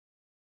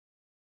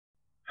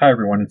Hi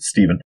everyone, it's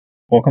Steven.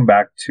 Welcome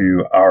back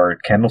to our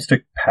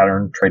candlestick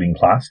pattern trading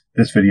class.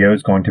 This video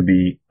is going to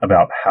be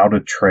about how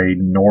to trade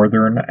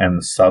northern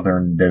and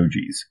southern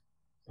dojis.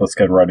 Let's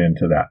get right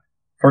into that.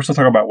 First, let's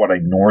talk about what a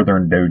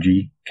northern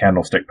doji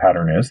candlestick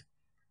pattern is.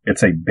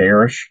 It's a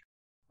bearish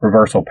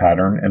reversal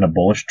pattern in a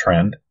bullish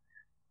trend.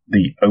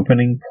 The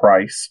opening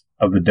price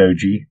of the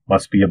doji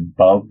must be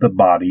above the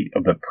body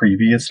of the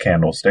previous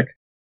candlestick.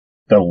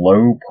 The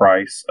low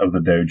price of the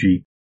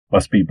doji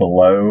must be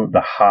below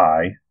the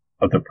high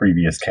of the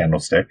previous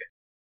candlestick,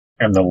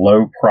 and the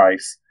low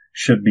price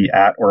should be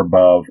at or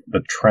above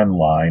the trend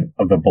line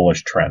of the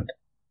bullish trend.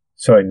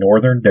 So a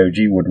northern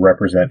doji would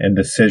represent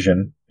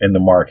indecision in the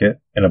market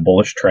in a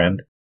bullish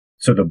trend.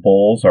 So the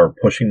bulls are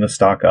pushing the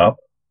stock up,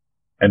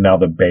 and now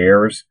the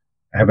bears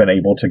have been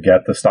able to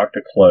get the stock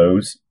to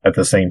close at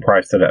the same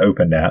price that it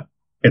opened at.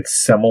 It's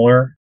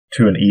similar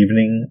to an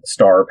evening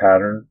star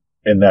pattern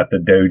in that the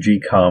doji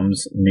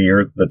comes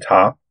near the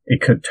top.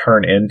 It could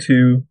turn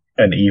into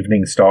an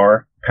evening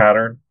star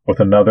pattern with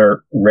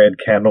another red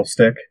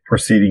candlestick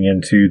proceeding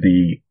into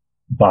the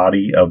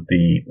body of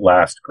the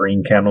last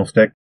green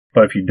candlestick.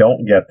 But if you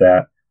don't get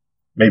that,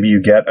 maybe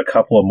you get a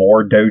couple of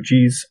more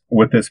dojis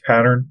with this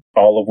pattern,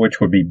 all of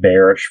which would be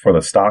bearish for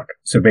the stock.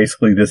 So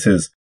basically this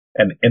is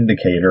an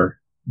indicator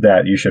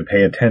that you should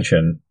pay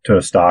attention to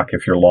a stock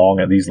if you're long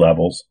at these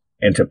levels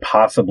and to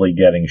possibly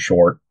getting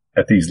short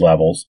at these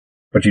levels.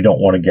 But you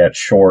don't want to get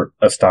short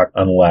a stock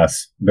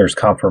unless there's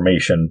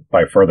confirmation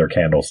by further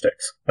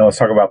candlesticks. Now let's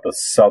talk about the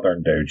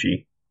southern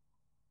doji.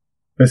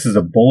 This is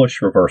a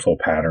bullish reversal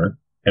pattern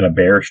in a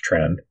bearish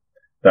trend.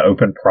 The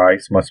open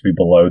price must be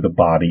below the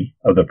body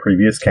of the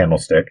previous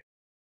candlestick,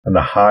 and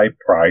the high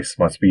price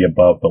must be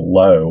above the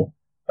low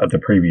of the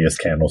previous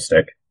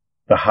candlestick.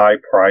 The high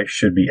price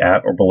should be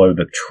at or below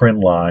the trend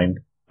line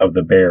of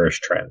the bearish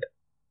trend.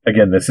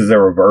 Again, this is a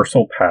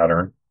reversal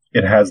pattern.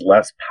 It has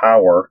less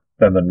power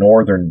than the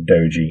northern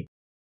doji,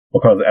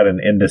 because at an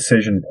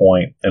indecision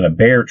point in a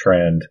bear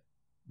trend,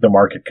 the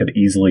market could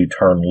easily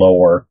turn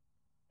lower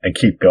and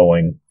keep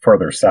going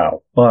further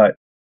south. But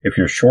if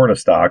you're short a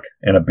stock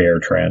in a bear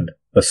trend,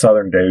 the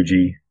southern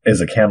doji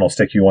is a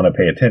candlestick you want to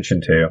pay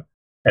attention to.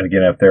 And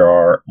again, if there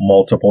are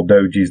multiple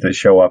dojis that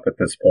show up at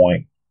this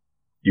point,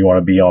 you want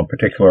to be on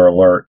particular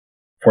alert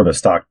for the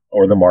stock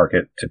or the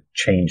market to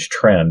change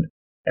trend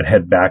and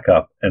head back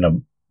up in a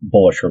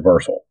bullish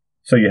reversal.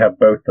 So you have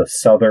both the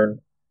southern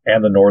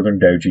and the northern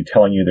doji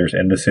telling you there's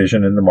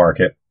indecision in the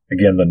market.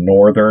 Again, the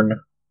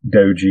northern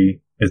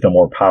doji is the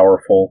more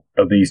powerful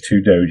of these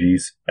two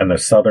dojis, and the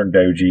southern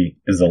doji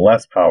is the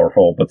less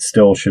powerful, but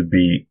still should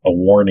be a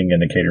warning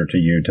indicator to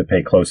you to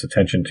pay close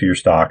attention to your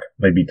stock,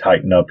 maybe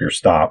tighten up your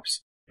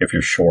stops if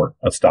you're short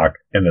a stock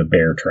in the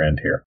bear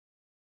trend here.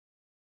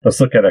 Let's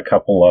look at a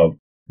couple of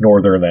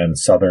northern and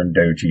southern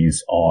dojis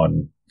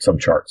on some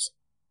charts.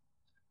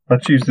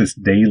 Let's use this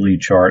daily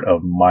chart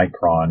of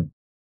Micron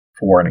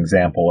for an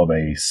example of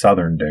a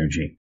southern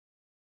doji.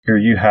 Here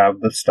you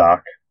have the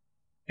stock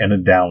in a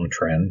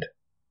downtrend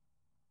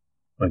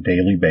on a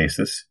daily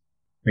basis.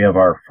 We have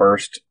our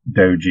first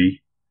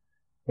doji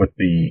with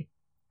the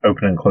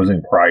open and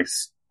closing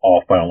price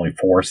off by only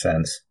 4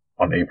 cents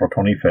on April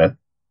 25th.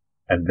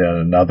 And then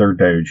another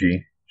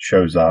doji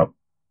shows up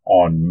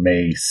on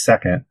May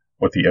 2nd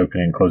with the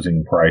opening and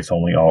closing price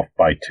only off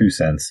by 2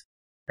 cents.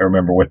 And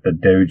remember, with the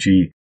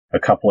doji, a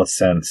couple of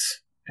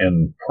cents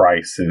in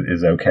price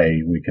is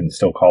okay. We can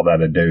still call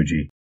that a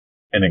doji.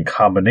 And in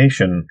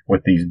combination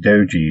with these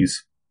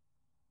dojis,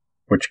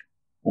 which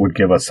would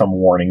give us some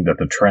warning that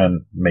the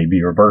trend may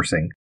be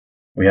reversing,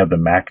 we have the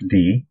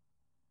MACD,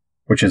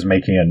 which is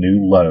making a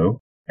new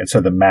low. And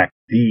so the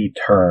MACD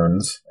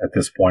turns at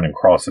this point and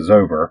crosses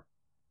over,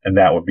 and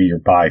that would be your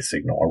buy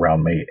signal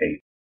around May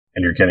 8th.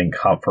 And you're getting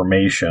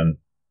confirmation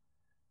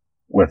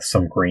with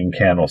some green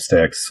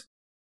candlesticks.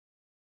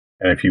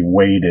 And if you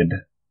waited,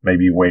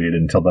 maybe you waited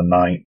until the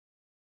 9th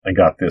and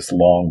got this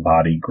long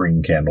body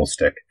green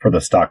candlestick for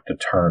the stock to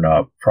turn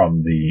up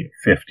from the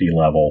 50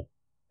 level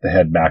to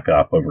head back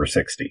up over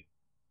 60.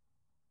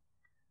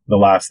 The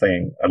last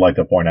thing I'd like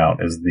to point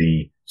out is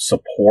the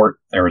support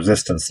and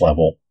resistance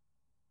level.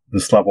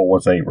 This level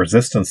was a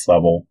resistance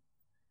level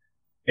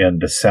in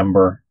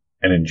December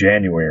and in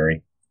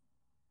January.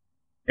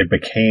 It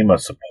became a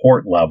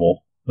support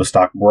level. The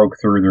stock broke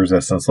through the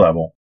resistance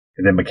level.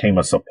 It then became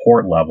a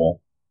support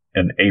level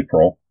in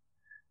April.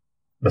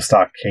 The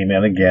stock came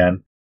in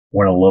again,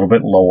 went a little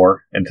bit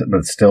lower,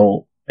 but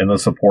still in the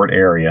support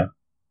area,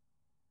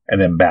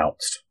 and then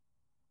bounced.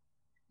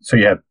 So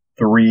you had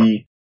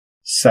 3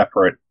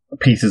 separate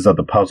pieces of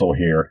the puzzle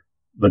here: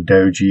 the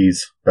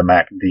dojis, the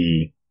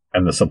MACD,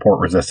 and the support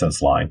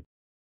resistance line,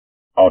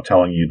 all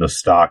telling you the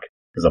stock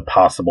is a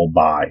possible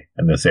buy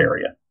in this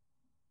area.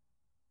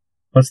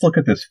 Let's look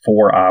at this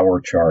 4-hour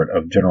chart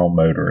of General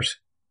Motors.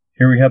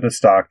 Here we have the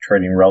stock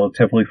trading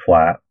relatively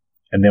flat,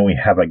 and then we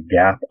have a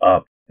gap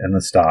up in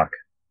the stock.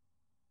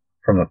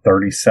 From the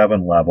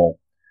 37 level,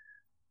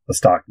 the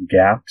stock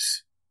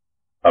gaps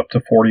up to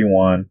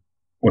 41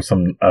 with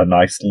a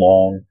nice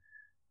long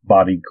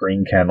body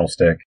green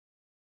candlestick,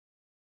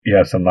 You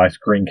have some nice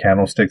green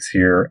candlesticks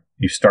here.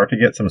 You start to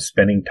get some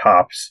spinning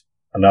tops,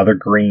 another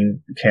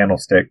green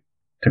candlestick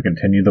to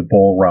continue the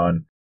bull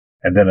run,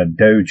 and then a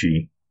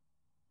doji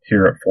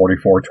here at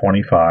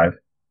 44.25.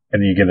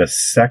 And you get a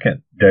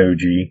second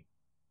doji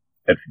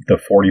at the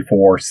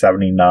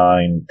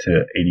 44.79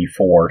 to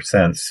 84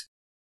 cents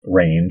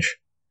range.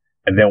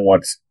 And then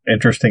what's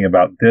interesting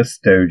about this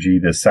doji,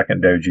 the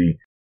second doji,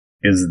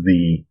 is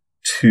the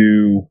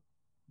two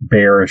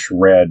bearish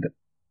red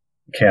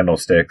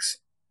candlesticks,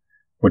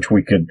 which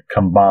we could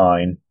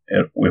combine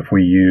if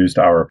we used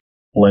our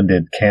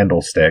blended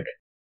candlestick.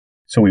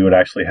 So we would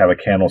actually have a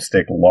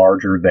candlestick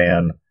larger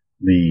than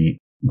the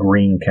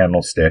green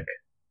candlestick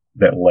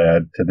that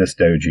led to this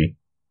doji.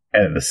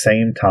 And at the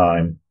same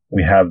time,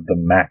 we have the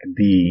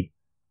MACD,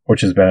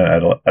 which has been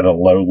at a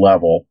low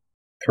level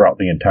throughout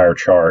the entire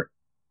chart,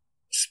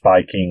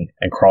 spiking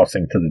and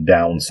crossing to the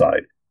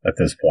downside at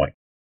this point.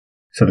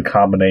 So the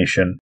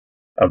combination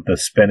of the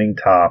spinning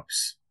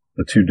tops,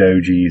 the two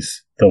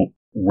dojis, the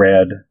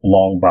red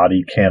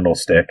long-bodied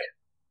candlestick,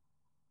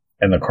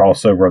 and the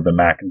crossover of the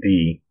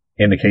MACD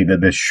indicate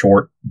that this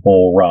short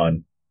bull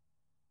run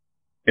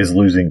is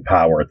losing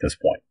power at this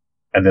point.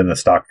 And then the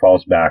stock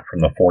falls back from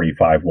the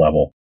 45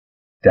 level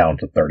down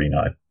to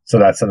 39. So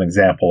that's an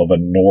example of a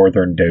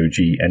northern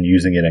doji and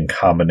using it in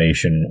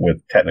combination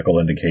with technical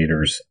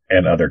indicators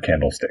and other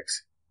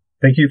candlesticks.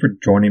 Thank you for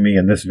joining me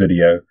in this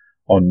video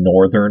on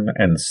northern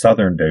and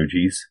southern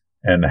dojis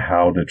and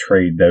how to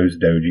trade those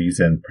dojis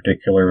in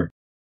particular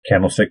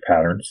candlestick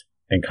patterns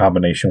in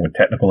combination with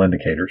technical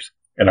indicators.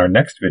 In our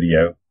next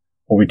video,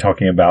 we'll be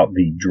talking about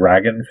the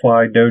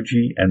dragonfly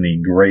doji and the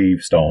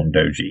gravestone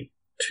doji,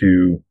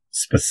 two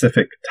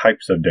specific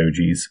types of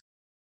dojis,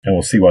 and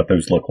we'll see what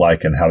those look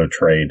like and how to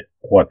trade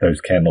what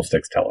those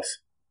candlesticks tell us.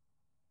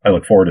 I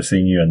look forward to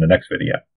seeing you in the next video.